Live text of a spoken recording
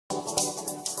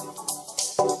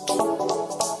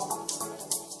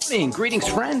Greetings,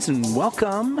 friends, and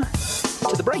welcome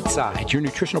to The Bright Side, your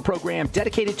nutritional program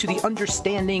dedicated to the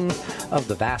understanding of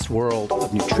the vast world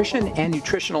of nutrition and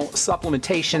nutritional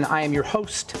supplementation. I am your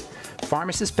host,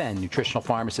 Pharmacist Ben, nutritional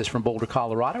pharmacist from Boulder,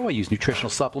 Colorado. I use nutritional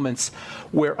supplements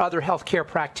where other healthcare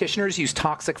practitioners use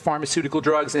toxic pharmaceutical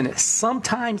drugs and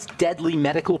sometimes deadly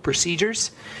medical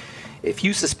procedures. If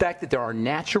you suspect that there are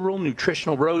natural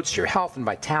nutritional roads to your health and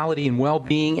vitality and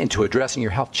well-being and to addressing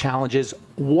your health challenges,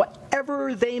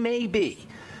 whatever they may be,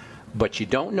 but you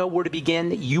don't know where to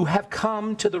begin, you have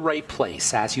come to the right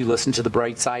place. As you listen to The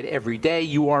Bright Side every day,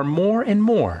 you are more and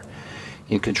more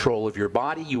in control of your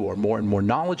body, you are more and more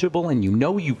knowledgeable, and you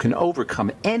know you can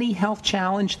overcome any health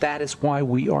challenge. That is why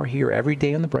we are here every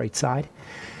day on The Bright Side,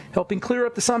 helping clear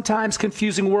up the sometimes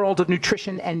confusing world of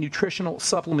nutrition and nutritional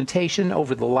supplementation.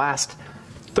 Over the last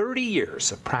 30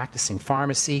 years of practicing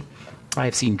pharmacy, I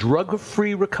have seen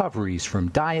drug-free recoveries from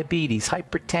diabetes,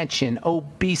 hypertension,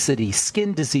 obesity,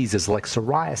 skin diseases like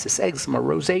psoriasis, eczema,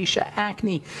 rosacea,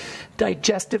 acne,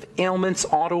 digestive ailments,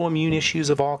 autoimmune issues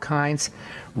of all kinds.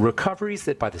 Recoveries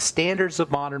that by the standards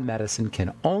of modern medicine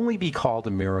can only be called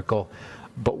a miracle,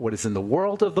 but what is in the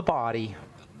world of the body,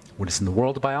 what is in the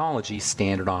world of biology,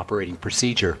 standard operating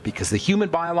procedure, because the human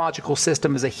biological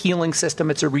system is a healing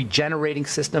system. It's a regenerating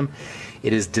system.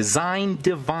 It is designed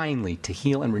divinely to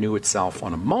heal and renew itself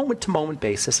on a moment-to-moment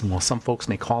basis. And while some folks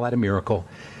may call that a miracle,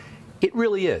 it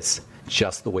really is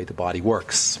just the way the body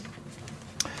works.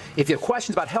 If you have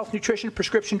questions about health, nutrition,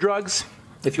 prescription drugs,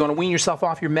 if you want to wean yourself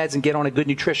off your meds and get on a good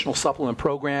nutritional supplement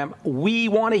program, we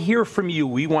want to hear from you.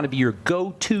 We want to be your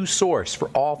go-to source for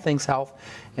all things health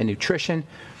and nutrition.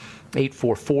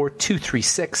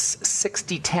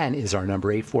 844-236-6010 is our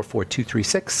number,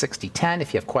 844-236-6010.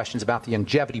 If you have questions about the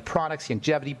longevity products,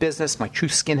 longevity business, my True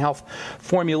Skin Health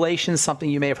formulations, something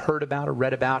you may have heard about or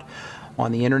read about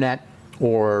on the internet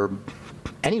or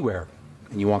anywhere,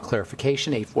 and you want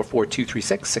clarification,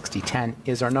 844-236-6010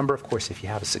 is our number. Of course, if you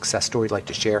have a success story you'd like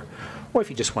to share, or if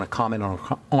you just want to comment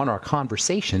on our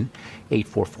conversation,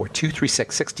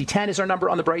 844-236-6010 is our number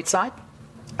on the Bright Side.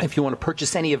 If you want to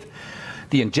purchase any of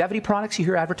the longevity products you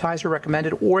hear advertised or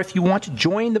recommended, or if you want to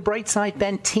join the Bright Side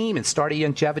Ben team and start a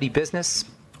longevity business,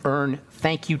 earn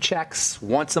thank you checks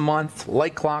once a month,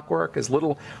 like clockwork, as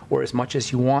little or as much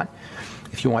as you want.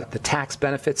 If you want the tax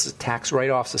benefits, tax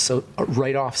write-offs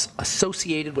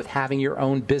associated with having your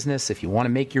own business, if you want to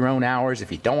make your own hours,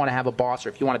 if you don't want to have a boss, or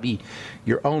if you want to be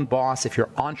your own boss, if you're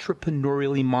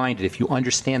entrepreneurially minded, if you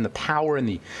understand the power and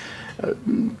the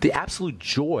absolute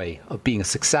joy of being a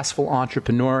successful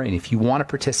entrepreneur, and if you want to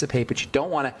participate but you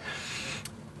don't want to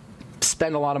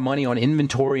spend a lot of money on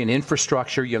inventory and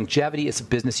infrastructure, longevity is a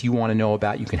business you want to know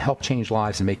about. You can help change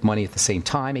lives and make money at the same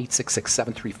time.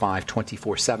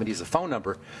 866-735-2470 is the phone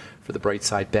number for the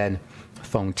Brightside Ben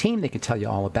phone team. They can tell you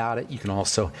all about it. You can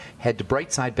also head to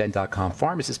brightsideben.com,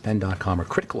 pharmacistben.com, or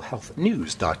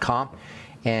criticalhealthnews.com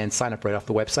and sign up right off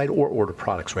the website or order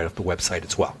products right off the website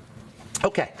as well.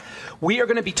 Okay, we are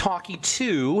going to be talking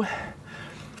to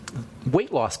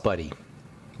weight loss buddy,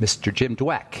 Mr. Jim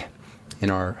Dweck, in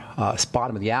our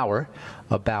bottom of the hour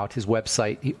about his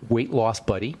website, Weight Loss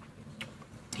Buddy.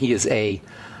 He is I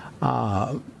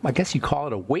guess you call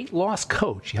it a weight loss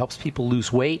coach. He helps people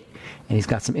lose weight, and he's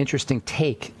got some interesting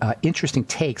takes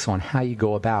on how you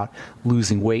go about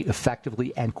losing weight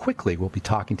effectively and quickly. We'll be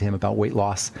talking to him about weight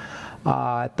loss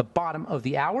at the bottom of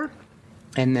the hour.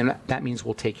 And then that means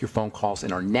we'll take your phone calls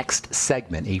in our next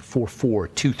segment,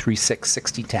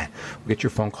 844-236-6010. We'll get your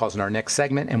phone calls in our next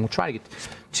segment, and we'll try to get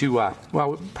to,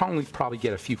 we'll probably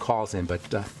get a few calls in, but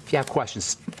if you have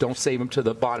questions, don't save them to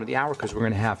the bottom of the hour, because we're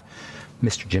going to have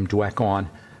Mr. Jim Dweck on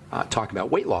talking about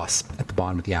weight loss at the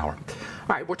bottom of the hour.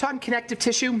 All right, we're talking connective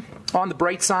tissue on the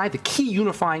Bright Side, the key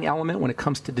unifying element when it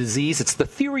comes to disease. It's the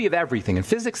theory of everything. In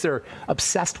physics, they're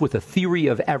obsessed with the theory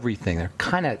of everything. They're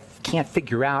kind of can't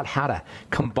figure out how to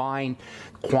combine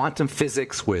quantum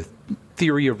physics with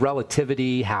theory of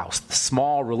relativity, how the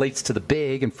small relates to the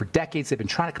big, and for decades they've been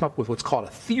trying to come up with what's called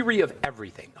a theory of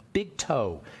everything, a big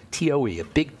toe, T-O-E, a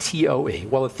big T-O-E.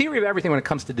 Well, the theory of everything when it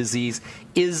comes to disease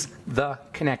is the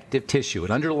connective tissue.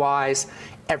 It underlies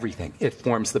everything. It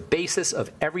forms the basis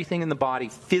of everything in the body,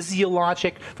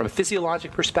 from a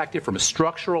physiologic perspective, from a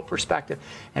structural perspective,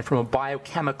 and from a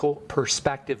biochemical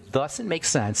perspective. Thus, it makes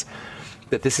sense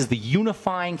that this is the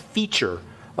unifying feature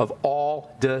of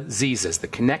all diseases. The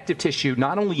connective tissue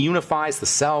not only unifies the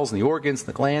cells and the organs and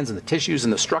the glands and the tissues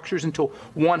and the structures into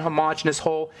one homogeneous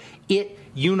whole, it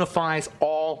unifies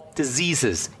all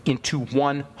diseases into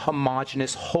one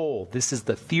homogeneous whole. This is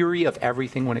the theory of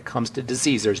everything when it comes to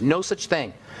disease. There's no such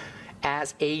thing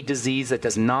as a disease that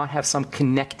does not have some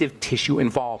connective tissue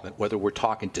involvement, whether we're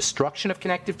talking destruction of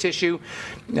connective tissue,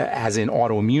 as in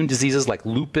autoimmune diseases like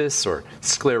lupus or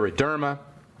scleroderma,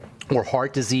 or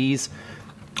heart disease.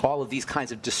 All of these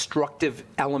kinds of destructive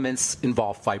elements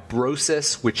involve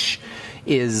fibrosis, which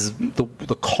is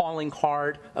the calling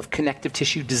card of connective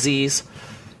tissue disease.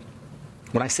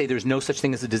 When I say there's no such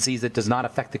thing as a disease that does not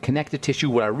affect the connective tissue,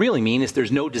 what I really mean is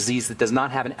there's no disease that does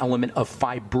not have an element of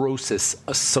fibrosis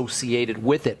associated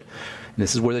with it. And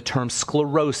this is where the terms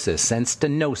sclerosis and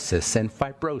stenosis and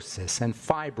fibrosis and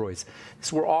fibroids, this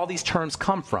is where all these terms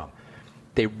come from.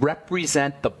 They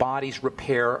represent the body's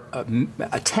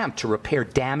attempt to repair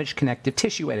damaged connective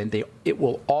tissue, and it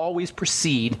will always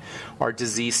precede our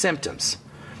disease symptoms.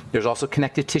 There's also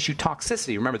connective tissue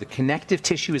toxicity. Remember, the connective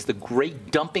tissue is the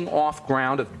great dumping off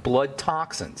ground of blood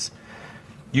toxins.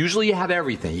 Usually you have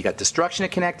everything. You got destruction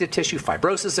of connective tissue,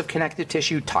 fibrosis of connective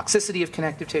tissue, toxicity of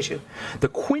connective tissue. The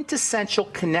quintessential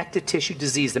connective tissue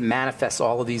disease that manifests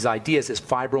all of these ideas is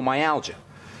fibromyalgia.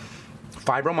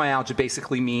 Fibromyalgia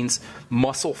basically means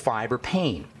muscle fiber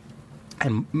pain.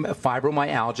 And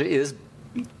fibromyalgia is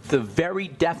the very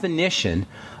definition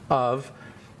of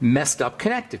messed up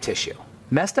connective tissue.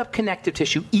 Messed up connective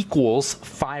tissue equals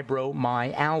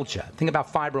fibromyalgia. The thing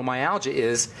about fibromyalgia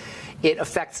is it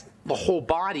affects the whole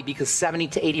body because 70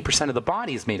 to 80% of the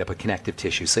body is made up of connective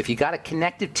tissue. So if you got a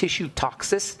connective tissue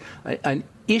an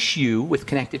issue with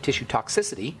connective tissue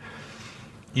toxicity,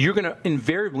 you're going to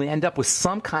invariably end up with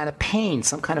some kind of pain,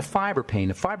 some kind of fiber pain.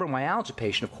 The fibromyalgia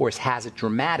patient, of course, has it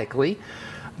dramatically,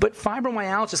 but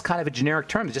fibromyalgia is kind of a generic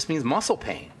term. It just means muscle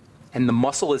pain. And the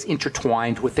muscle is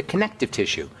intertwined with the connective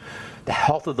tissue. The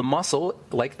health of the muscle,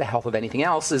 like the health of anything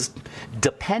else, is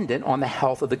dependent on the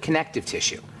health of the connective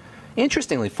tissue.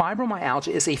 Interestingly, fibromyalgia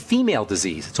is a female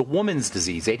disease. It's a woman's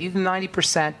disease. 80 to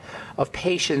 90% of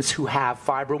patients who have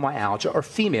fibromyalgia are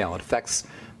female. It affects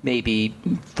maybe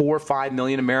 4 or 5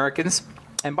 million Americans.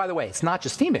 And by the way, it's not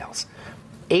just females.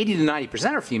 80 to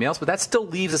 90% are females, but that still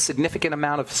leaves a significant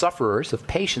amount of sufferers, of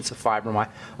patients of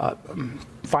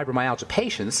fibromyalgia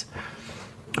patients,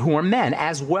 who are men,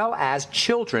 as well as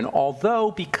children,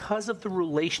 although because of the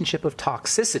relationship of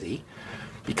toxicity,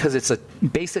 because it's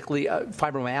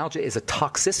fibromyalgia is a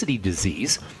toxicity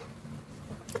disease,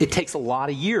 it takes a lot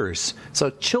of years. So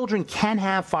children can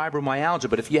have fibromyalgia,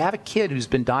 but if you have a kid who's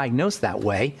been diagnosed that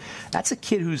way, that's a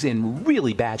kid who's in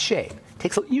really bad shape.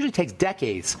 It usually takes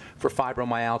decades for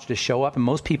fibromyalgia to show up, and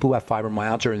most people who have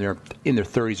fibromyalgia are in their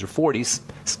 30s or 40s,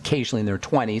 occasionally in their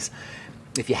 20s.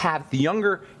 If you have the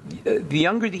younger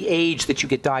the age that you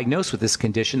get diagnosed with this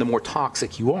condition, the more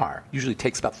toxic you are. Usually it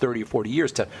takes about 30 or 40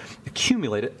 years to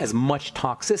accumulate as much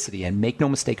toxicity, and make no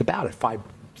mistake about it,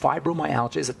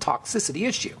 fibromyalgia is a toxicity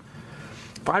issue.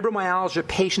 Fibromyalgia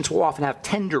patients will often have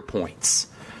tender points,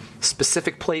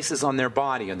 specific places on their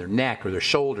body, on their neck or their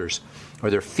shoulders or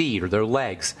their feet or their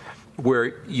legs,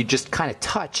 where you just kind of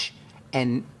touch,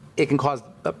 and it can cause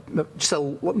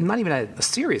not even a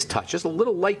serious touch, just a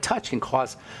little light touch can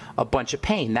cause a bunch of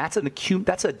pain. That's a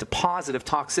deposit of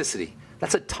toxicity.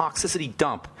 That's a toxicity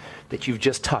dump that you've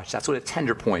just touched. That's what a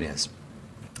tender point is.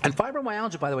 And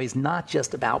fibromyalgia, by the way, is not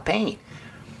just about pain.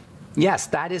 Yes,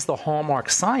 that is the hallmark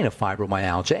sign of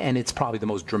fibromyalgia, and it's probably the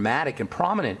most dramatic and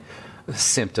prominent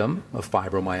symptom of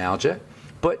fibromyalgia.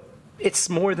 But it's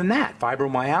more than that.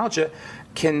 Fibromyalgia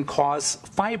can cause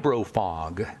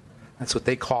fibrofog. That's what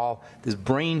they call this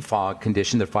brain fog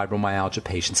condition that fibromyalgia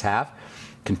patients have.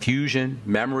 Confusion,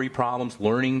 memory problems,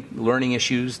 learning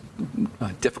issues,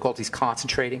 difficulties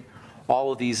concentrating.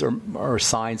 All of these are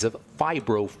signs of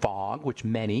fibrofog, which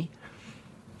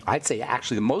I'd say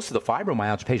actually most of the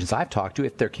fibromyalgia patients I've talked to,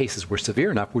 if their cases were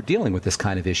severe enough, were dealing with this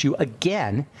kind of issue.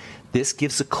 Again, this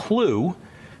gives a clue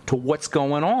to what's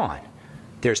going on.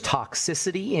 There's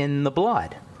toxicity in the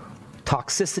blood.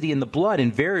 Toxicity in the blood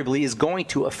invariably is going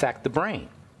to affect the brain.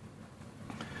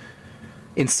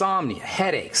 Insomnia,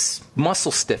 headaches,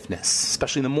 muscle stiffness,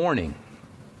 especially in the morning.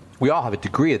 We all have a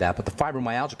degree of that, but the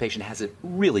fibromyalgia patient has it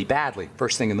really badly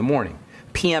first thing in the morning.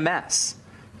 PMS,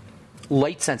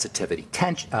 light sensitivity,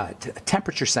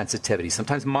 temperature sensitivity,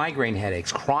 sometimes migraine headaches,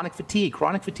 chronic fatigue.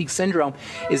 Chronic fatigue syndrome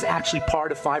is actually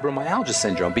part of fibromyalgia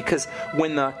syndrome, because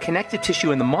when the connective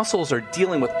tissue and the muscles are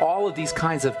dealing with all of these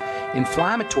kinds of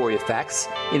inflammatory effects,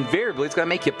 invariably it's going to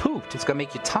make you pooped. It's going to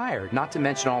make you tired, not to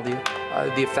mention all the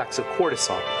effects of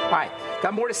cortisol. All right,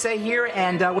 got more to say here,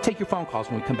 and we'll take your phone calls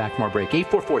when we come back from our break.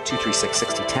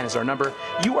 844-236-6010 is our number.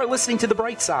 You are listening to The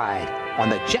Bright Side on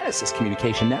the Genesis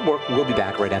Communication Network. We'll be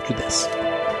back right after this.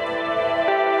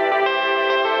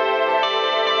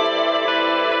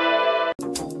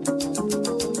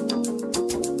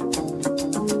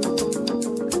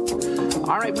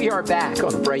 We are back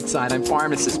on the bright side. I'm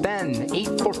pharmacist Ben.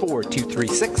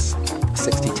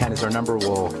 844-236-6010 is our number.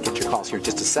 We'll get your calls here in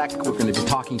just a sec. We're going to be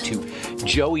talking to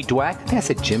Joey Dweck. I think I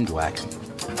said Jim Dweck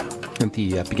at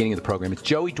the beginning of the program. It's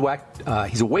Joey Dweck.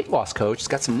 He's a weight loss coach. He's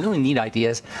got some really neat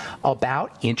ideas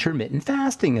about intermittent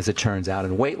fasting, as it turns out,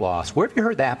 and weight loss. Where have you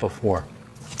heard that before?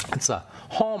 It's a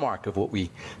hallmark of what we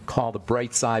call the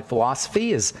bright side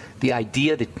philosophy, is the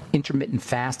idea that intermittent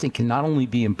fasting can not only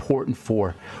be important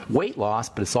for weight loss,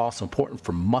 but it's also important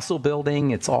for muscle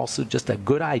building. It's also just a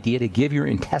good idea to give your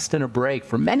intestine a break.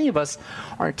 For many of us,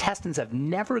 our intestines have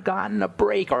never gotten a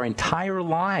break our entire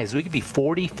lives. We could be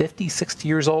 40, 50, 60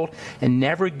 years old and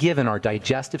never given our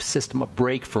digestive system a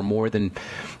break for more than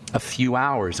a few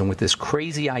hours. And with this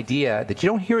crazy idea that you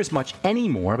don't hear as much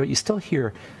anymore, but you still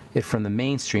hear it from the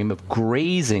mainstream, of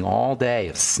grazing all day,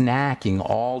 of snacking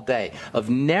all day, of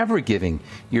never giving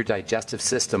your digestive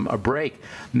system a break.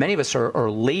 Many of us are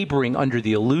laboring under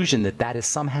the illusion that that is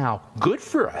somehow good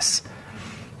for us.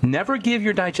 Never give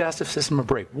your digestive system a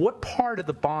break. What part of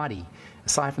the body,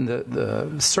 aside from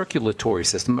the circulatory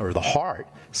system, or the heart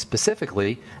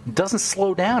specifically, doesn't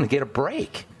slow down and get a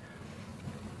break?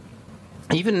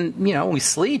 Even, when we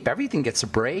sleep, everything gets a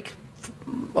break.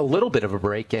 A little bit of a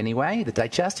break anyway. The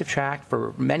digestive tract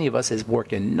for many of us is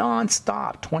working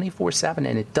nonstop, 24/7,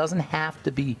 and it doesn't have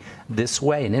to be this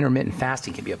way. And intermittent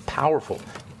fasting can be a powerful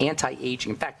anti-aging.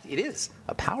 In fact, it is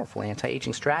a powerful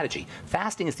anti-aging strategy.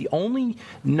 Fasting is the only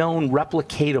known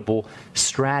replicatable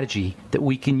strategy that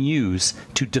we can use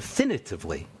to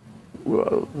definitively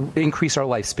increase our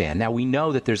lifespan. Now, we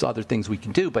know that there's other things we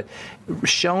can do, but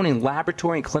shown in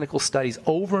laboratory and clinical studies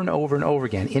over and over and over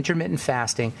again, intermittent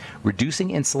fasting, reducing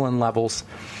insulin levels,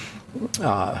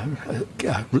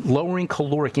 lowering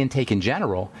caloric intake in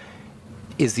general,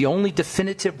 is the only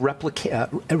definitive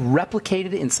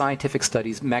replicated in scientific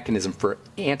studies mechanism for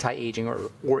anti-aging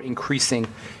or increasing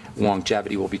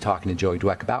longevity. We'll be talking to Joey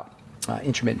Dweck about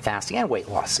intermittent fasting and weight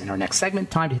loss in our next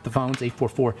segment. Time to hit the phones,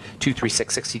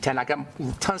 844-236-6010. I got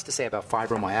tons to say about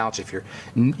fibromyalgia. If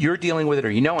you're dealing with it,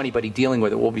 or you know anybody dealing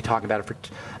with it, we'll be talking about it for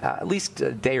at least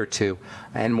a day or two,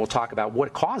 and we'll talk about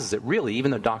what causes it, really,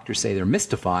 even though doctors say they're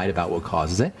mystified about what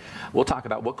causes it. We'll talk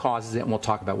about what causes it, and we'll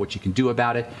talk about what you can do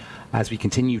about it as we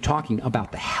continue talking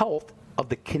about the health of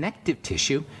the connective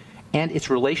tissue and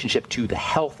its relationship to the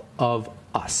health of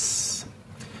us.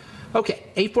 Okay,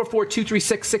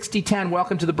 844-236-6010.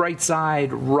 Welcome to the bright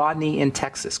side. Rodney in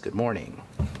Texas. Good morning.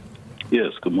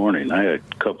 Yes, good morning. I had a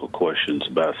couple of questions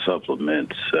about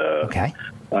supplements. Okay.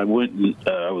 I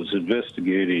was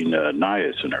investigating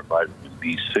niacin or vitamin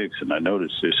B6, and I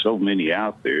noticed there's so many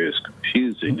out there. It's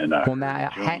confusing. And well, now,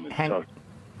 hang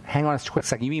on a quick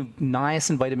second. You mean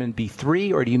niacin, vitamin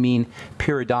B3, or do you mean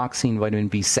pyridoxine, vitamin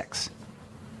B6?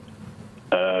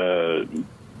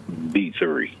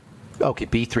 B3. Okay,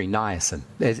 B3, niacin.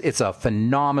 It's a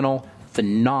phenomenal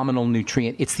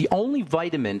nutrient. It's the only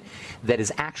vitamin that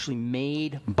is actually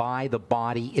made by the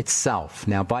body itself.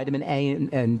 Now, vitamin A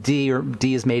and D, or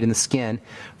D is made in the skin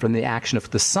from the action of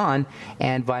the sun,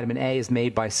 and vitamin A is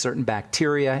made by certain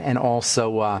bacteria, and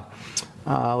also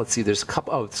let's see, there's a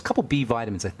couple B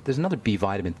vitamins. There's another B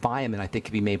vitamin, thiamine, I think,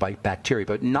 can be made by bacteria.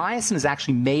 But niacin is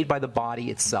actually made by the body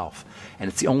itself, and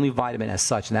it's the only vitamin as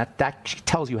such. And that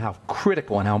tells you how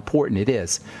critical and how important it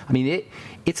is. I mean,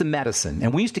 it's a medicine.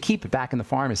 And we used to keep it back in the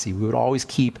pharmacy. We would always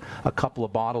keep a couple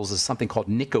of bottles of something called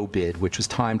Nicobid, which was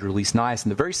timed to release niacin.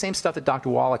 The very same stuff that Dr.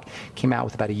 Wallach came out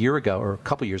with about a year ago, or a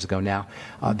couple years ago now,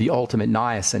 the ultimate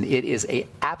niacin. It is a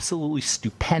absolutely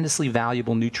stupendously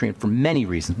valuable nutrient for many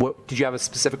reasons. Did you have a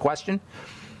specific question?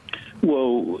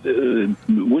 Well,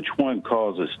 which one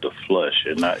causes the flush?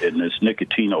 And this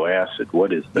nicotinic acid,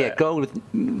 what is that? Yeah,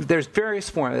 there's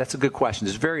various forms. That's a good question.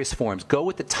 There's various forms. Go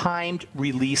with the timed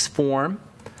release form.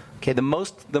 Okay, the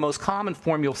most common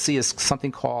form you'll see is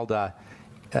something called, there's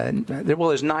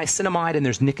niacinamide and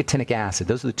there's nicotinic acid.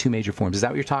 Those are the two major forms. Is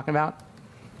that what you're talking about?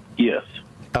 Yes.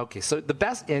 Okay, so the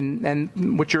best, and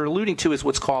what you're alluding to is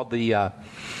what's called the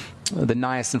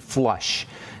niacin flush.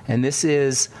 And this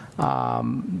is a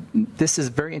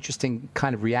very interesting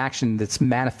kind of reaction that's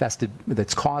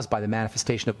caused by the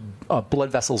manifestation of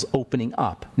blood vessels opening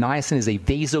up. Niacin is a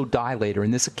vasodilator,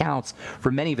 and this accounts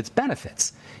for many of its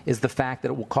benefits, is the fact that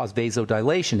it will cause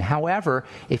vasodilation. However,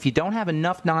 if you don't have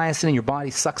enough niacin and your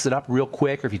body sucks it up real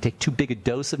quick, or if you take too big a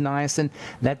dose of niacin,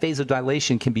 that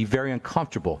vasodilation can be very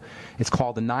uncomfortable. It's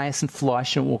called the niacin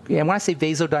flush. And when I say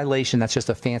vasodilation, that's just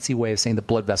a fancy way of saying the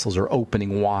blood vessels are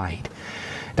opening wide.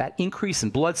 That increase in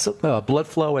blood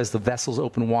flow as the vessels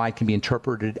open wide can be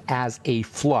interpreted as a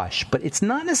flush, but it's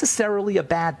not necessarily a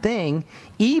bad thing,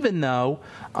 even though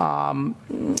some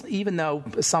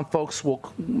folks will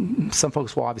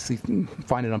obviously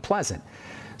find it unpleasant.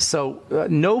 So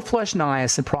no-flush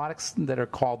niacin, products that are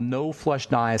called no-flush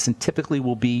niacin typically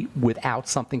will be without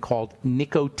something called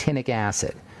nicotinic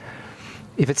acid.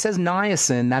 If it says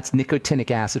niacin, that's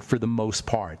nicotinic acid for the most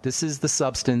part. This is the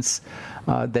substance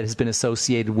that has been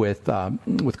associated with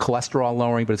cholesterol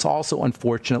lowering, but it's also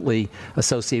unfortunately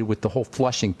associated with the whole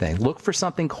flushing thing. Look for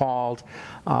something called,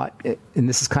 and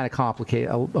this is kind of complicated,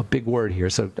 a big word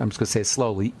here, so I'm just going to say it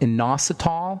slowly,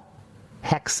 inositol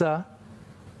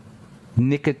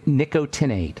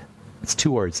hexanicotinate. It's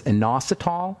 2 words,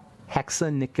 inositol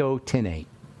hexanicotinate.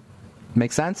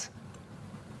 Make sense?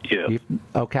 Yeah.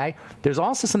 Okay. There's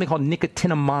also something called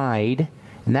nicotinamide,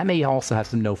 and that may also have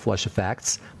some no-flush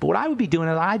effects. But what I would be doing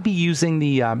is I'd be using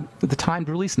the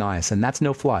timed-release niacin. That's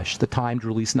no-flush, the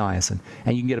timed-release niacin.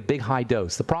 And you can get a big high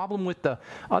dose. The problem with the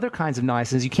other kinds of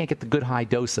niacin is you can't get the good high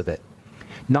dose of it.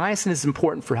 Niacin is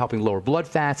important for helping lower blood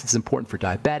fats. It's important for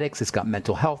diabetics. It's got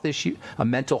mental health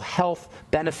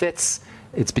benefits.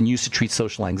 It's been used to treat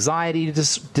social anxiety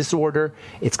disorder.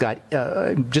 It's got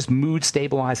just mood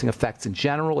stabilizing effects in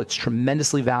general. It's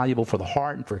tremendously valuable for the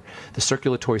heart and for the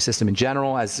circulatory system in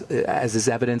general, as is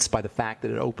evidenced by the fact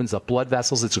that it opens up blood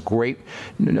vessels. It's a great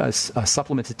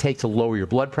supplement to take to lower your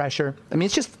blood pressure. I mean,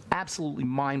 it's just absolutely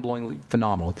mind-blowingly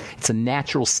phenomenal. It's a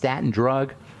natural statin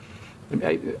drug.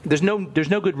 There's no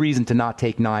good reason to not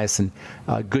take niacin,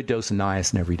 a good dose of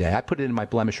niacin every day. I put it in my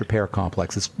blemish repair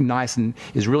complex. Niacin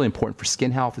is really important for skin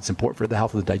health. It's important for the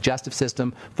health of the digestive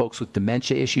system. Folks with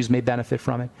dementia issues may benefit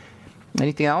from it.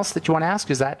 Anything else that you want to ask?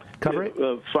 Does that cover it?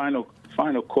 Final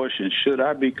question. Should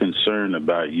I be concerned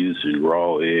about using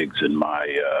raw eggs in my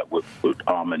with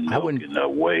almond milk in a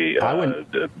way?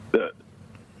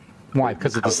 Why?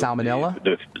 Because of the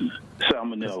salmonella?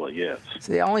 Salmonella, yes.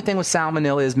 So the only thing with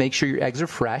salmonella is make sure your eggs are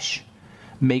fresh.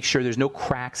 Make sure there's no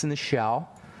cracks in the shell.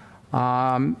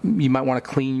 You might want to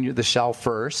clean the shell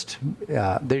first.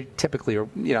 They typically are,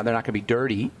 they're not going to be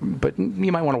dirty, but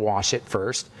you might want to wash it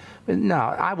first. No,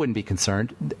 I wouldn't be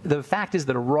concerned. The fact is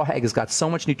that a raw egg has got so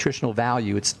much nutritional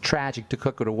value, it's tragic to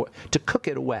cook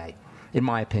it away, in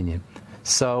my opinion.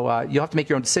 So you'll have to make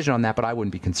your own decision on that, but I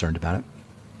wouldn't be concerned about it.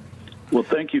 Well,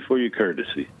 thank you for your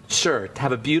courtesy. Sure.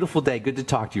 Have a beautiful day. Good to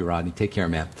talk to you, Rodney. Take care,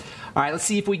 man. All right, let's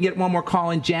see if we can get one more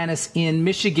call in. Janice in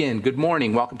Michigan. Good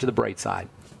morning. Welcome to the Bright Side.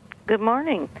 Good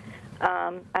morning.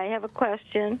 I have a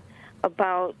question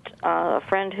about a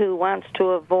friend who wants to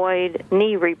avoid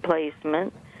knee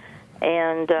replacement.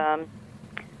 And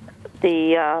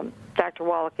Dr.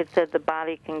 Wallach had said the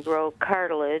body can grow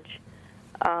cartilage.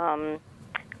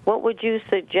 What would you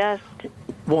suggest?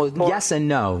 Well, yes and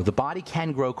no. The body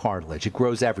can grow cartilage. It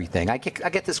grows everything. I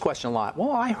get this question a lot.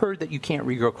 Well, I heard that you can't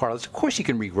regrow cartilage. Of course you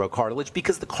can regrow cartilage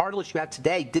because the cartilage you have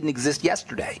today didn't exist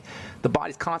yesterday. The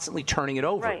body's constantly turning it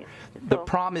over. Right. The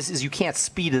problem is you can't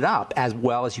speed it up as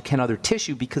well as you can other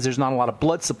tissue because there's not a lot of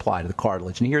blood supply to the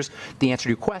cartilage. And here's the answer to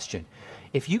your question.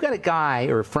 If you got a guy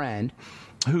or a friend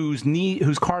whose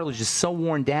cartilage is so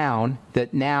worn down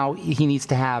that now he needs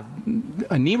to have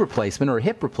a knee replacement or a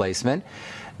hip replacement,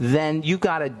 then you've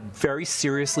got a very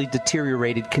seriously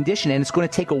deteriorated condition, and it's going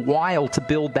to take a while to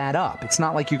build that up. It's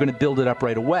not like you're going to build it up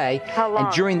right away. How long?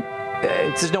 And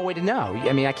there's no way to know.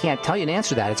 I mean, I can't tell you an answer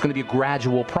to that. It's going to be a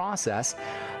gradual process.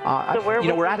 So where would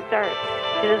you start?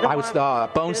 I was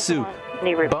bone soup.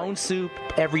 Bone soup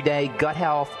every day, gut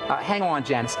health. Hang on,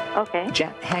 Janice. Okay.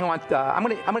 Hang on. I'm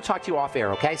gonna talk to you off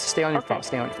air. Okay, so stay on your phone.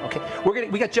 Stay on your phone. Okay.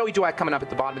 We got Joey Dweck coming up at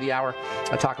the bottom of the hour,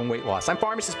 talking weight loss. I'm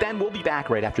Pharmacist Ben. We'll be back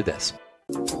right after this.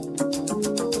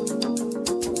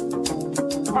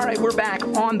 All right, we're back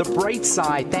on the Bright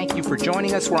Side. Thank you for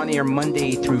joining us. We're on the air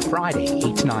Monday through Friday,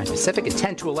 8 to 9 Pacific and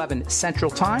 10 to 11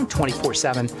 Central Time,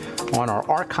 24/7 on our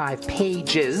archive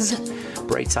pages,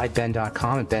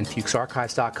 brightsideben.com and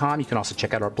benfuchsarchives.com. You can also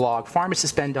check out our blog,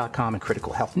 pharmacistben.com and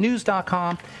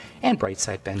criticalhealthnews.com, and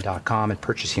brightsideben.com, and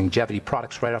purchase longevity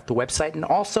products right off the website. And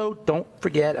also, don't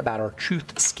forget about our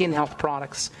Truth Skin Health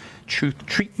products,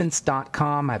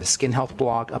 truthtreatments.com. I have a skin health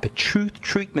blog up at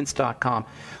truthtreatments.com.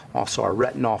 Also, our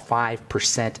retinol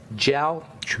 5% gel,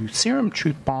 Truth Serum,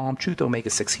 Truth Balm, Truth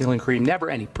Omega-6 Healing Cream, never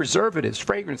any preservatives,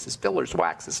 fragrances, fillers,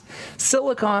 waxes,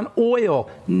 silicone oil,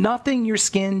 nothing your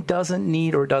skin doesn't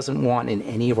need or doesn't want in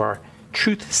any of our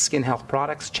Truth Skin Health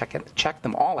products. Check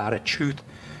them all out at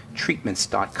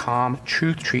truthtreatments.com,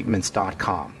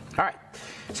 truthtreatments.com. All right.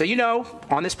 So,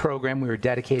 on this program, we are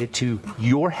dedicated to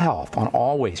your health on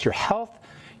always. Your health,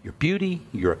 your beauty,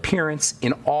 your appearance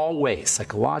in all ways,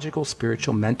 psychological,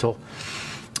 spiritual, mental,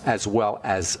 as well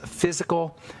as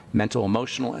physical, mental,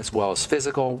 emotional, as well as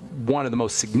physical. One of the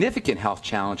most significant health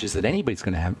challenges that anybody's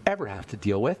going to ever have to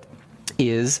deal with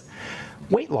is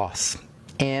weight loss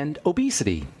and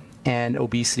obesity. And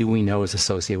obesity, we know, is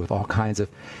associated with all kinds of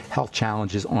health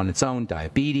challenges on its own,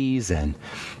 diabetes and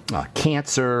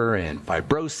cancer and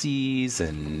fibroses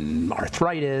and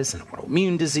arthritis and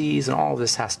autoimmune disease, and all of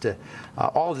this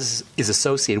all of this is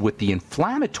associated with the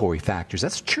inflammatory factors.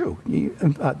 That's true.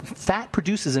 Fat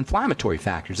produces inflammatory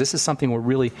factors. This is something we're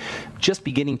really just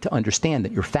beginning to understand,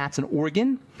 that your fat's an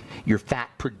organ. Your fat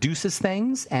produces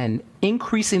things, and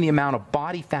increasing the amount of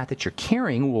body fat that you're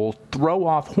carrying will throw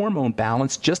off hormone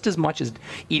balance just as much as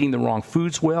eating the wrong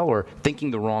foods will, or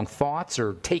thinking the wrong thoughts,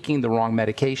 or taking the wrong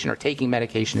medication, or taking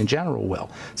medication in general will.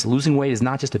 So losing weight is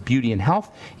not just a beauty and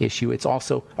health issue, it's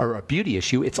also, or a beauty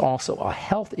issue, it's also a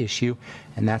health issue,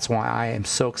 and that's why I am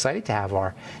so excited to have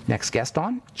our next guest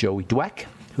on, Joey Dweck,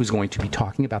 who's going to be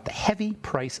talking about the heavy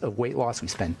price of weight loss. We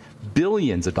spend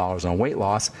billions of dollars on weight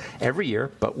loss every year,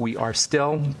 but we are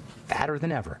still fatter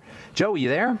than ever. Joey, you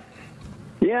there?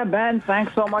 Yeah, Ben,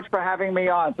 thanks so much for having me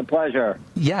on. It's a pleasure.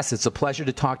 Yes, it's a pleasure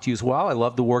to talk to you as well. I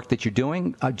love the work that you're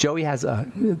doing. Joey's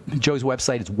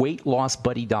website is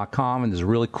weightlossbuddy.com, and there's a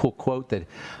really cool quote that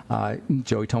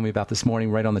Joey told me about this morning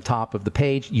right on the top of the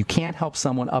page. You can't help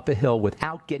someone up a hill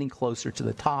without getting closer to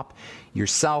the top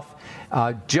yourself.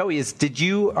 Joey,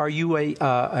 are you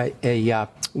a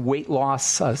weight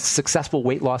loss, successful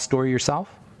weight loss story yourself?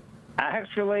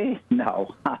 Actually,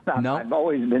 no. No? I've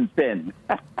always been thin.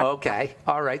 Okay.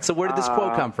 All right. So where did this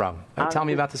quote come from? Tell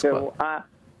me about this quote.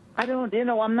 I don't,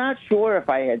 I'm not sure if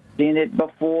I had seen it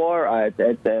before or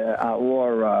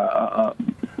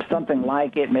something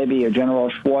like it, maybe a General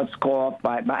Schwarzkopf.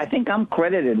 I think I'm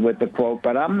credited with the quote,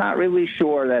 but I'm not really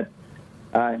sure that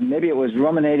maybe it was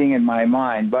ruminating in my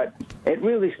mind, but it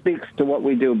really speaks to what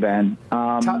we do, Ben.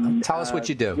 Tell us what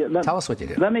you do. Tell us what you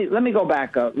do. Let me go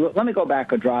back. Let me go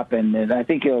back a drop in, and I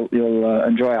think you'll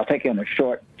enjoy. I'll take you on a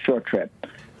short trip.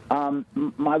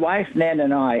 My wife Nan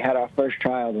and I had our first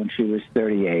child when she was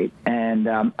 38, and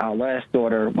our last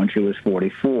daughter when she was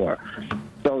 44.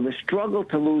 So the struggle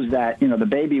to lose that, the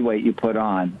baby weight you put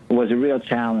on, was a real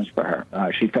challenge for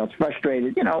her. She felt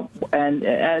frustrated, and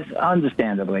as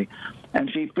understandably. And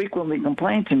she frequently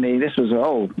complained to me, this was,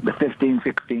 15,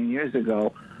 16 years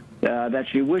ago, that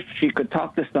she wished she could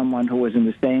talk to someone who was in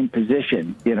the same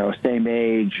position, same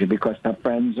age, because her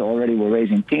friends already were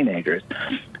raising teenagers.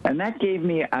 And that gave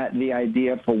me the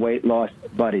idea for Weight Loss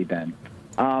Buddy, Ben.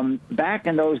 Back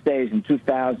in those days, in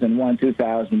 2001,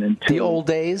 2002. The old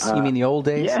days? You mean the old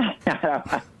days?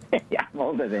 Yeah. Yeah, I'm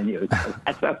older than you, so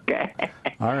that's okay.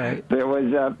 All right. There was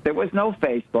no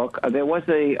Facebook. There was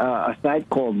a site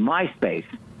called MySpace.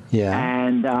 Yeah.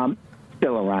 And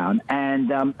still around.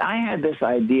 And I had this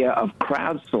idea of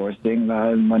crowdsourcing.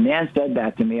 When Nan said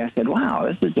that to me, I said, "Wow,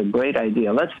 this is a great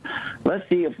idea. Let's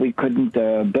see if we couldn't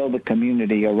build a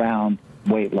community around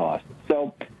weight loss."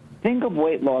 So think of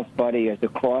Weight Loss Buddy as a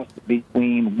cross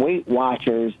between Weight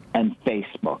Watchers and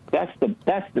Facebook. That's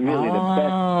really the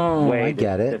best way. I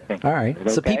get it. To think all right. of it,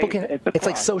 So okay? people can. It's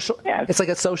like social. Yeah. It's like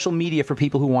a social media for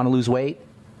people who want to lose weight.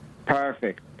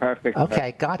 Perfect.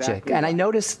 Okay, gotcha. Exactly and I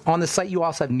noticed on the site you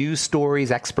also have news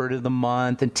stories, expert of the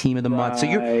month, and team of the month.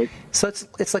 So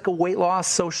it's like a weight loss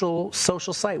social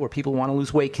site where people who want to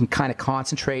lose weight can kind of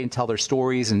concentrate and tell their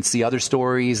stories and see other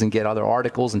stories and get other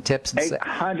articles and tips.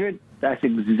 800. That's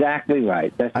exactly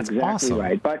right. That's exactly awesome.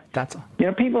 Right. But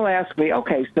people ask me,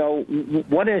 okay, so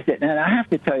what is it? And I have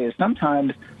to tell you,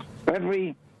 sometimes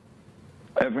every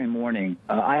morning,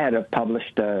 I had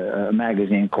published a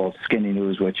magazine called Skinny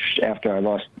News, which after I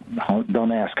lost,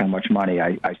 don't ask how much money,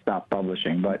 I stopped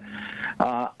publishing. But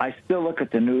I still look at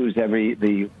the news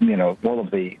all of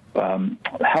the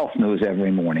health news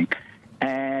every morning.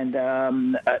 And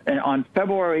on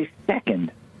February 2nd,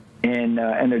 in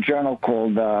a journal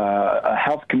called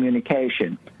Health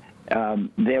Communication,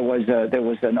 there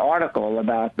was an article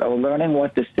about learning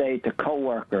what to say to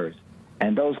coworkers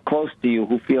and those close to you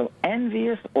who feel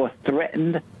envious or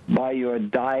threatened by your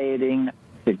dieting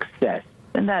success.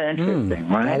 Isn't that interesting,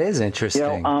 right? That is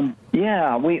interesting.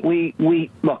 We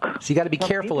look. So you got to be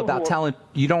careful about telling.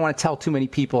 You don't want to tell too many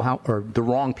people or the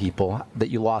wrong people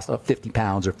that you lost 50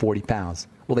 pounds or 40 pounds.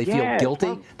 Will they feel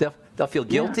guilty? They'll feel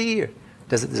guilty. Or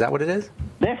is that what it is?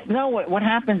 No. What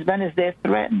happens, Ben, is they're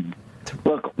threatened.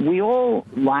 Look, we all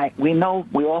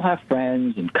have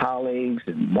friends and colleagues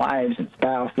and wives and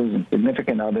spouses and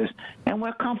significant others, and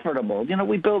we're comfortable.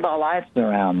 We build our lives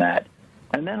around that.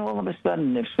 And then all of a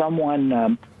sudden, if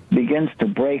someone begins to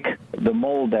break the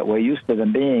mold that we're used to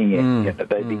them being in,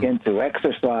 they begin to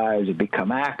exercise or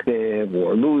become active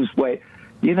or lose weight,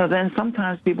 then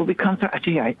sometimes people become,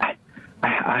 gee, I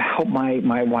hope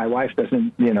my wife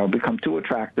doesn't, become too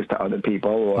attractive to other people,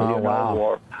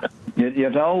 or,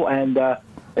 and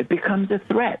it becomes a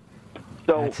threat.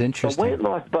 So that's interesting. Weight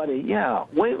Loss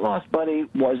Buddy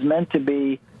was meant to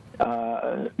be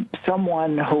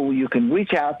someone who you can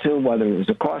reach out to, whether it was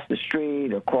across the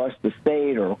street, across the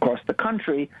state, or across the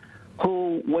country,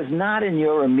 who was not in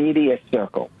your immediate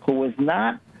circle, who was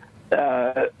not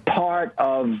part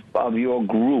of your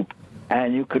group,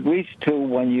 and you could reach to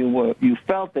when you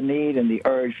felt the need and the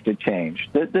urge to change.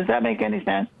 Does that make any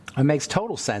sense? It makes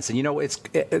total sense. And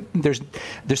there's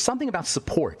something about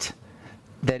support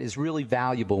that is really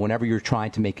valuable whenever you're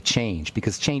trying to make a change,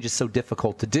 because change is so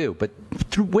difficult to do. But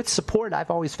with support,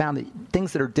 I've always found that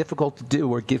things that are difficult to do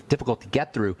or difficult to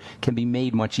get through can be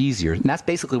made much easier. And that's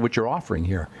basically what you're offering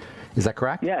here. Is that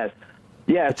correct? Yes.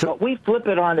 But we flip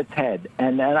it on its head,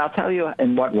 and I'll tell you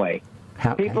in what way.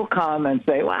 People come and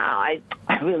say, wow,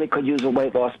 I really could use a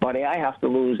weight loss buddy. I have to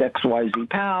lose XYZ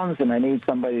pounds, and I need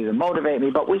somebody to motivate me.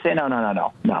 But we say, no.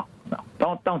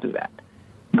 Don't do that.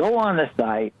 Go on the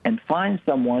site and find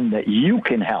someone that you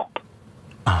can help.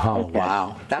 Oh, okay.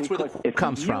 Wow. That's where the quote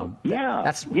comes from. Yeah.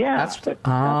 That's where the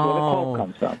quote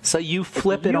comes from. So you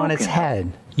flip it on its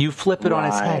head. You flip it on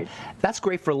its head. That's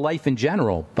great for life in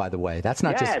general, by the way. That's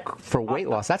not just for weight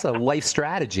loss. That's a life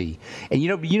strategy. And you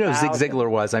know Zig Ziglar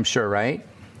was, I'm sure, right?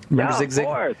 Remember Zig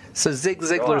Ziglar? So Zig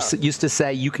Ziglar used to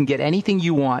say, you can get anything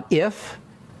you want if...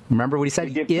 Remember what he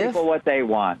said? Give people what they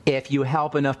want. If you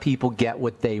help enough people get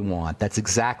what they want. That's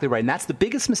exactly right. And that's the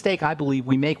biggest mistake I believe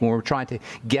we make when we're trying to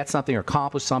get something or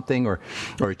accomplish something or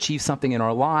achieve something in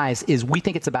our lives, is we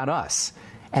think it's about us.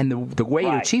 And the way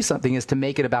to achieve something is to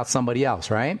make it about somebody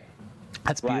else, right?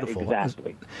 That's beautiful.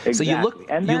 Exactly. So you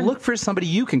look for somebody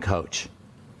you can coach.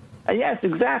 Yes,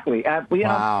 exactly.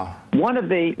 Wow. One of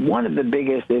the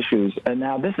biggest issues, and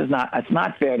now it's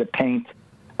not fair to paint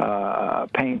a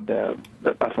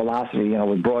philosophy,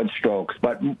 with broad strokes.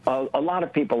 But a lot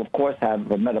of people, of course, have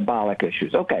metabolic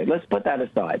issues. Okay, let's put that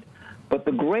aside. But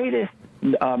the greatest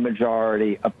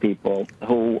majority of people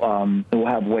who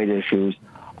have weight issues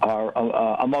are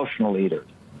emotional eaters.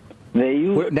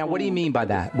 Now, what do you mean by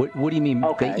that? What do you mean?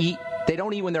 Okay. They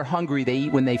don't eat when they're hungry. They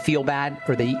eat when they feel bad,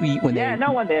 or they eat when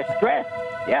when they're stressed.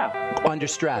 Yeah. Under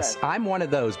stress. I'm one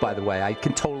of those, by the way. I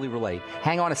can totally relate.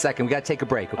 Hang on a second. We got to take a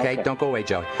break, okay? Don't go away,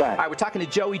 Joey. All right, we're talking to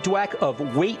Joey Dweck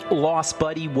of Weight Loss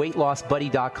Buddy,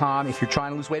 weightlossbuddy.com. If you're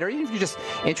trying to lose weight, or even if you're just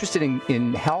interested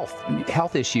in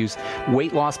health issues,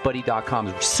 weightlossbuddy.com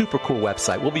is a super cool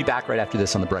website. We'll be back right after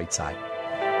this on The Bright Side.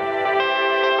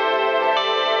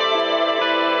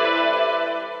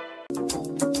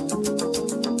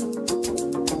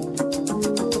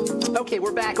 Okay,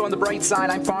 we're back on The Bright Side.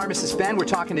 I'm Pharmacist Ben. We're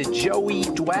talking to Joey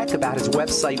Dweck about his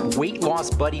website,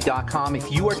 weightlossbuddy.com. If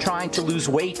you are trying to lose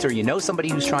weight, or you know somebody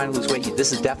who's trying to lose weight,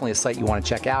 this is definitely a site you want to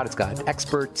check out. It's got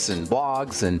experts and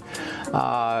blogs and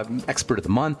Expert of the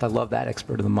Month. I love that,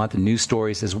 Expert of the Month, and news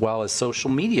stories, as well as social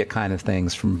media kind of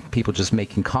things from people just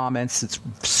making comments. It's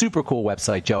a super cool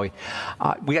website, Joey.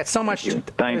 We got so much.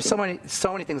 There's so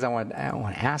many things I want to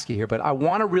ask you here, but I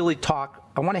want to really talk.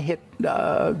 I want to hit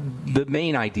the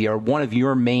main idea, or one of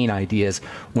your main ideas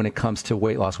when it comes to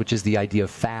weight loss, which is the idea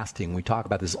of fasting. We talk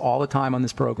about this all the time on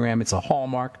this program. It's a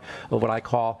hallmark of what I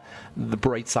call the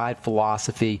bright side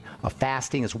philosophy of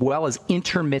fasting, as well as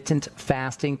intermittent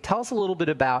fasting. Tell us a little bit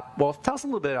about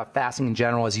fasting in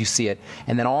general as you see it,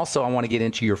 and then also I want to get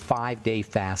into your 5-day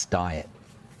fast diet.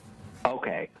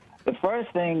 Okay. The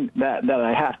first thing that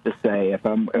I have to say, if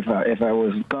I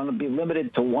was going to be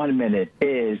limited to 1 minute,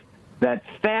 is that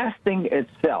fasting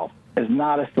itself is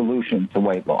not a solution to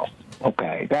weight loss.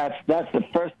 Okay, that's the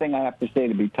first thing I have to say,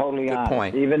 to be totally honest. Good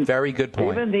point. Very good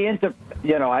point. Even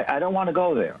I don't want to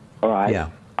go there. All right. Yeah.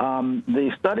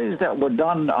 The studies that were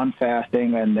done on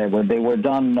fasting, and they were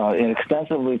done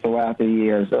extensively throughout the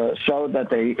years, showed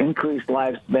that they increased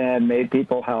lifespan, made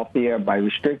people healthier by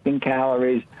restricting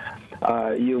calories.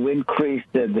 You increased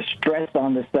the stress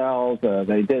on the cells.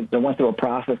 They went through a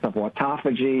process of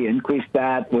autophagy, increased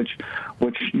that, which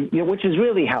is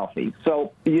really healthy.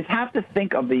 So you have to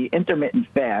think of the intermittent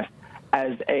fast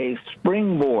as a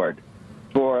springboard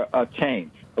for a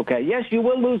change. Okay, yes, you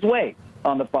will lose weight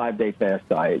on the 5-day fast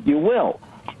diet. You will,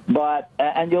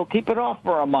 and you'll keep it off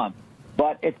for a month.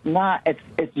 But it's not.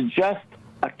 It's just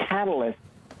a catalyst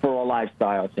for a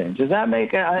lifestyle change. Does that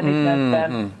make any sense,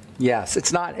 Ben? Yes,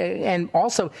 it's not. And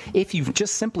also, if you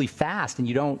just simply fast and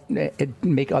you don't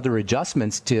make other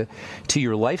adjustments to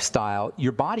your lifestyle,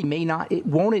 your body may not.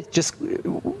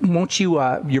 Won't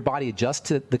your body adjust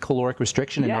to the caloric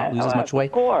restriction and not lose as much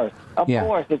weight? Of course,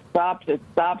 it stops.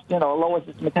 Lowers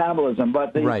its metabolism.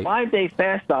 But the 5-day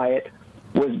fast diet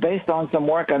was based on some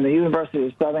work on the University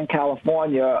of Southern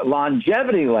California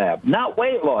longevity lab, not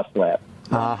weight loss lab,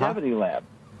 longevity lab.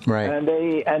 Right. And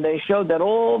they showed that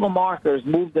all the markers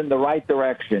moved in the right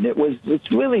direction.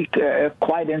 It's really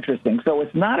quite interesting. So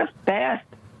it's not a fast.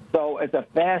 So it's a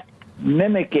fast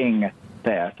mimicking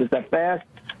fast. It's a fast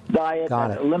diet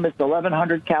that limits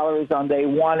 1,100 calories on day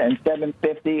 1 and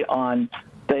 750 on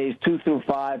days 2 through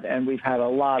 5. And we've had a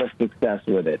lot of success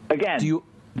with it. Again,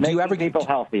 making people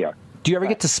healthier. Do you ever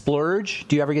get to splurge?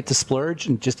 Do you ever get to splurge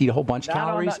and just eat a whole bunch of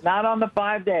calories? Not on the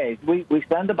 5 days. We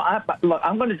send them. Look,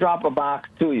 I'm going to drop a box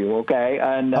to you, okay?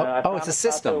 And it's a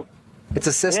system. It's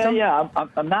a system. Yeah.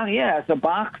 I'm not. Yeah, it's a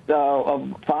box of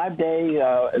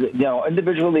 5-day,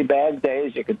 individually bagged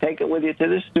days. You can take it with you to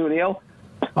the studio.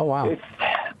 Oh wow.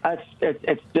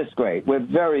 It's just great. We're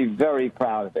very, very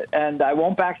proud of it. And I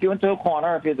won't back you into a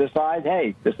corner if you decide,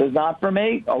 hey, this is not for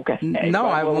me. Okay. No,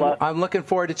 I'm looking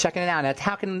forward to checking it out. Now,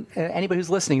 how can anybody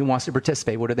who's listening who wants to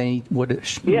participate? What do they need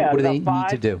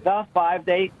to do? The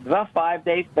 5-day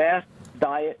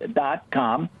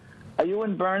fastdiet.com. Are you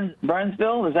in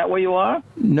Burnsville? Is that where you are?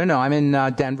 No, I'm in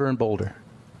Denver and Boulder.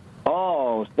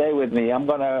 Oh, stay with me.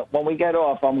 When we get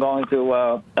off, I'm going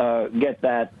to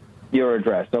get your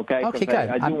address, okay? Okay, good.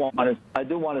 I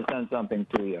do want to send something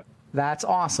to you. That's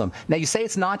awesome. Now, you say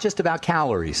it's not just about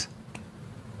calories.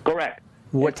 Correct.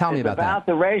 Tell me about that.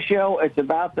 It's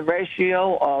about the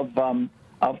ratio of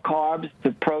carbs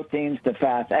to proteins to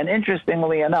fats. And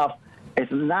interestingly enough,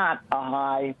 it's not a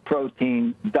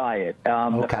high-protein diet.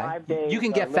 Okay. The 5 days, you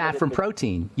can get fat from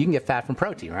protein. You can get fat from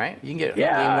protein, right? You can get you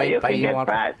can get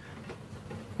fat.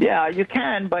 Yeah, you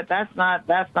can, but that's not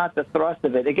the thrust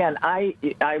of it. Again, I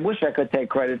wish I could take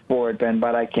credit for it, Ben,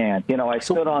 but I can't. I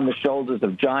stood on the shoulders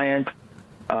of giants,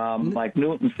 like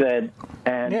Newton said,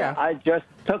 and I just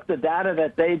took the data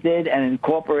that they did and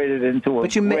incorporated it into a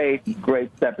great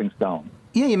stepping stone.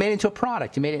 Yeah, you made it into a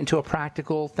product. You made it into a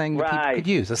practical thing that people could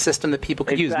use, a system that people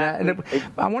could use. And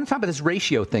I want to talk about this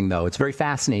ratio thing, though. It's very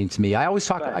fascinating to me. I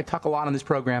talk a lot on this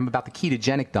program about the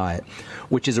ketogenic diet,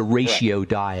 which is a ratio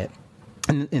diet.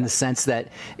 In the sense that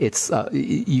it's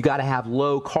you got to have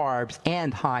low carbs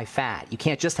and high fat. You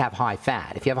can't just have high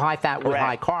fat. If you have high fat with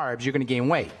high carbs, you're going to gain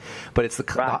weight. But it's the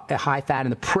high fat in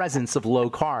the presence of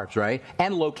low carbs, right?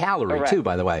 And low calorie too,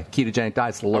 by the way. Ketogenic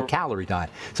diet is a low calorie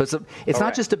diet. So it's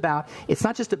not just about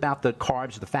the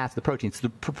carbs or the fats, the proteins. It's the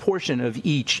proportion of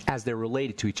each as they're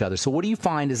related to each other. So what do you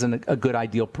find is a good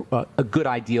ideal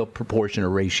proportion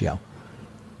or ratio?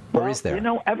 Or is there?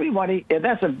 Everybody.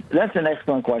 That's an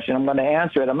excellent question. I'm going to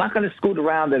answer it. I'm not going to scoot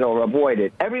around it or avoid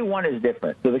it. Everyone is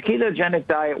different. So the ketogenic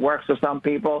diet works for some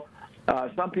people.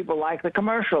 Some people like the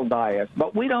commercial diets,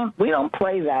 but we don't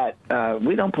play that.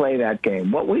 We don't play that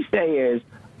game. What we say is,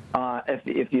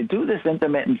 if you do this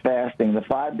intermittent fasting, the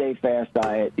 5-day fast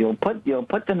diet, you'll put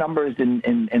the numbers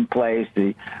in place.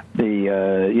 The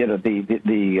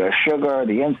sugar,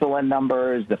 the insulin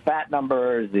numbers, the fat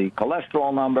numbers, the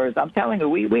cholesterol numbers. I'm telling you,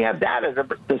 we have data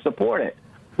to support it.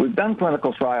 We've done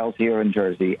clinical trials here in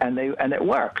Jersey, and it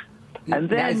works. And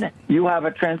then you have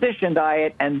a transition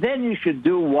diet, and then you should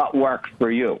do what works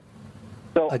for you.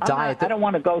 So I don't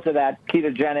want to go to that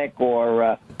ketogenic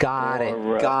or Got it.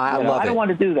 I love it. I don't want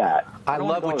to do that. I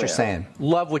love what you're saying.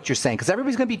 Love what you're saying, because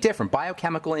everybody's going to be different.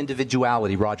 Biochemical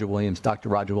individuality, Dr.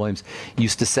 Roger Williams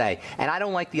used to say. And I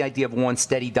don't like the idea of one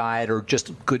steady diet or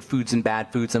just good foods and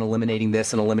bad foods and eliminating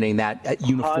this and eliminating that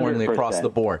uniformly 100%. Across the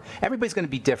board. Everybody's going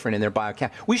to be different in their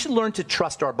biochemistry. We should learn to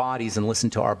trust our bodies and listen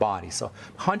to our bodies. So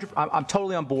I'm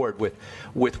totally on board with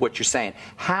what you're saying.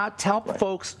 Tell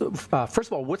folks, first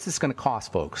of all, what's this going to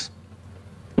cost folks?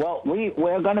 Well,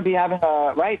 we're going to be having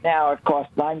right now it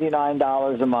costs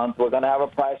 $99 a month. We're going to have a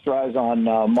price rise on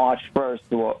March 1st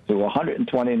to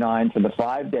 $129 for the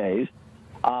 5 days.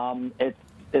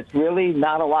 It's really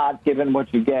not a lot given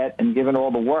what you get and given all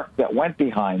the work that went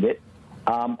behind it.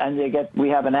 And we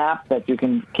have an app that you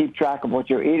can keep track of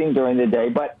what you're eating during the day.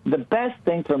 But the best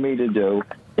thing for me to do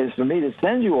is for me to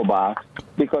send you a box,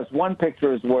 because one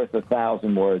picture is worth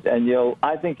 1,000 words, and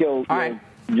I think you'll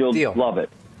love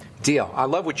it. Deal. I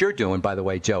love what you're doing, by the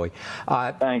way, Joey.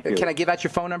 Thank you. Can I give out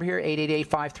your phone number here?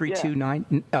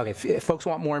 888-532-9. Okay. If folks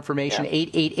want more information,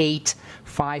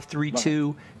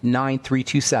 888-532-9327.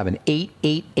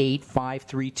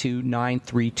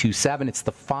 888-532-9327. It's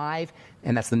the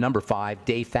and that's the number 5,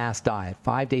 Day Fast Diet,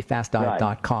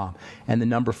 5dayfastdiet.com, and the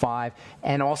number 5,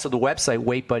 and also the website,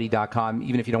 weightbuddy.com.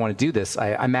 Even if you don't want to do this,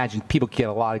 I imagine people get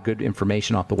a lot of good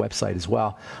information off the website as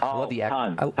well.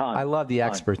 I love the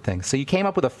expert thing. So you came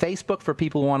up with a Facebook for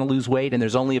people who want to lose weight, and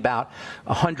there's only about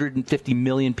 150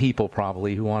 million people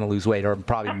probably who want to lose weight, or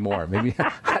probably more. Maybe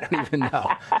I don't even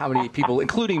know how many people,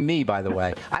 including me, by the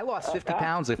way. I lost 50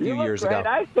 pounds a few years ago.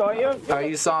 I saw you. Oh,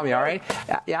 you saw me, all right?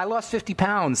 Yeah, I lost 50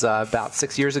 pounds about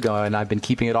 6 years ago, and I've been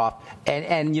keeping it off.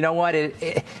 And you know what?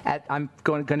 I'm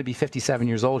going to be 57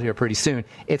 years old here pretty soon.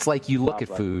 It's like you look at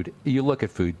food. You look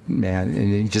at food, man,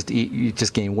 and you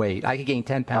just gain weight. I could gain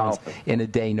 10 pounds in a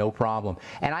day, no problem.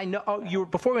 And I know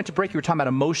before we went to break, you were talking about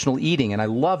emotional eating, and I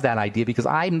love that idea because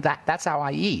that's how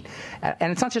I eat.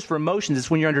 And it's not just for emotions.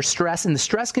 It's when you're under stress, and the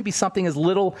stress can be something as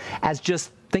little as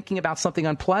just thinking about something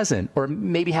unpleasant, or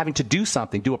maybe having to do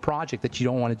a project that you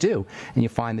don't want to do, and you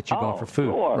find that you're going for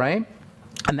food, right?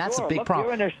 And that's a big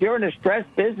problem. You're in a stress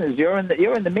business. You're in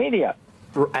the media.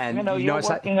 And you're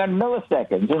working on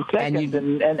milliseconds and seconds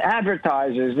and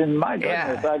advertisers, and my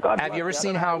goodness, have you ever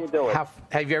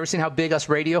seen how big us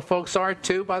radio folks are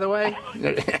too? By the way,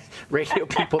 radio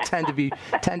people tend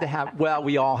to have.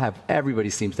 Well, everybody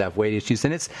seems to have weight issues,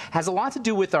 and it has a lot to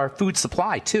do with our food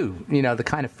supply too. You know, the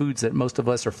kind of foods that most of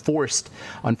us are forced,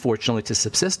 unfortunately, to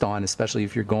subsist on, especially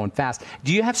if you're going fast.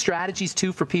 Do you have strategies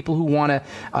too for people who want to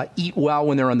eat well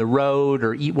when they're on the road,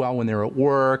 or eat well when they're at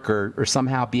work, or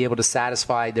somehow be able to satisfy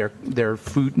their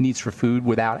food needs for food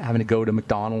without having to go to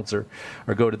McDonald's or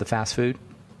go to the fast food?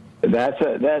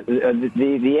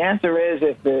 The answer is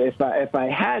if I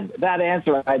had that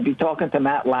answer, I'd be talking to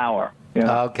Matt Lauer. You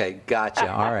know? Okay,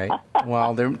 gotcha. All right.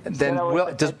 Well,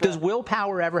 does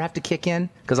willpower ever have to kick in?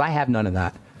 Because I have none of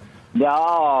that.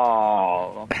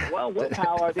 No. Well,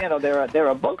 willpower, there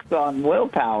are books on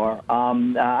willpower.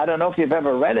 I don't know if you've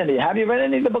ever read any. Have you read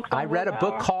any of the books on willpower? I read a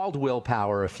book called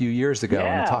Willpower a few years ago.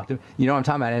 Yeah. And you know what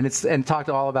I'm talking about, and talked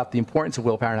all about the importance of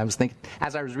willpower. And I was thinking,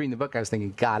 as I was reading the book, I was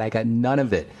thinking, God, I got none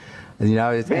of it. You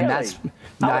know, really? And that's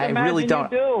I really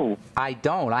don't. I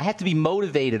don't. I have to be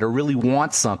motivated or really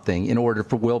want something in order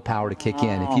for willpower to kick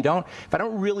in. If I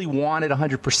don't really want it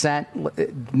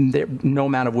 100%, no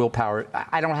amount of willpower.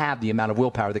 I don't have the amount of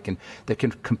willpower that can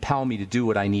compel me to do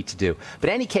what I need to do.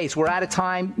 But in any case, we're out of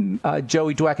time.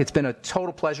 Joey Dweck, it's been a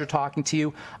total pleasure talking to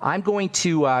you. I'm going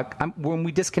to when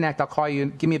we disconnect, I'll call you.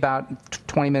 Give me about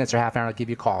 20 minutes or half an hour. I'll give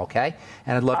you a call, okay?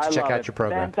 And I'd love to check out your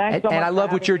program. Ben, and I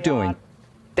love what you're doing.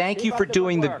 Thank you for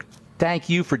doing the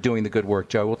good work,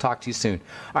 Joe. We'll talk to you soon.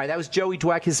 All right, that was Joey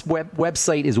Dweck. His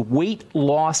website is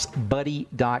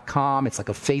weightlossbuddy.com. It's like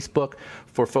a Facebook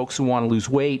for folks who want to lose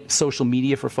weight, social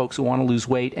media for folks who want to lose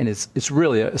weight, and it's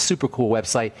really a super cool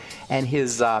website. And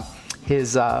his diet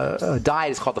is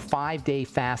called the 5-Day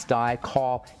Fast Diet.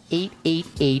 Call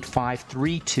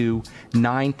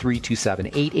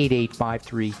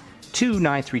 888-532-9327.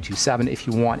 888-532-9327 if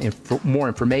you want more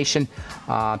information.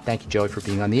 Thank you, Joey, for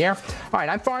being on the air. All right,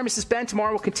 I'm Pharmacist Ben.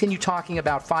 Tomorrow we'll continue talking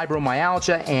about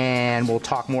fibromyalgia, and we'll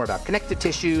talk more about connective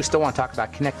tissue. Still want to talk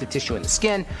about connective tissue in the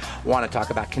skin. Want to talk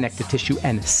about connective tissue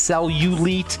and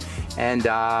cellulite, and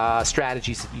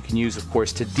strategies that you can use, of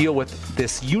course, to deal with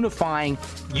this unifying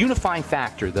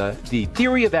factor, the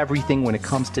theory of everything when it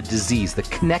comes to disease, the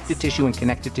connective tissue and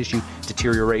connective tissue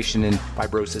deterioration and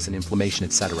fibrosis and inflammation,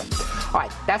 etc. All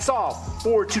right, that's all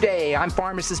for today. I'm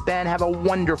Pharmacist Ben. Have a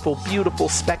wonderful, beautiful,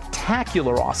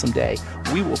 spectacular, awesome day.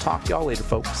 We will talk to y'all later,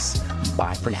 folks.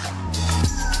 Bye for now.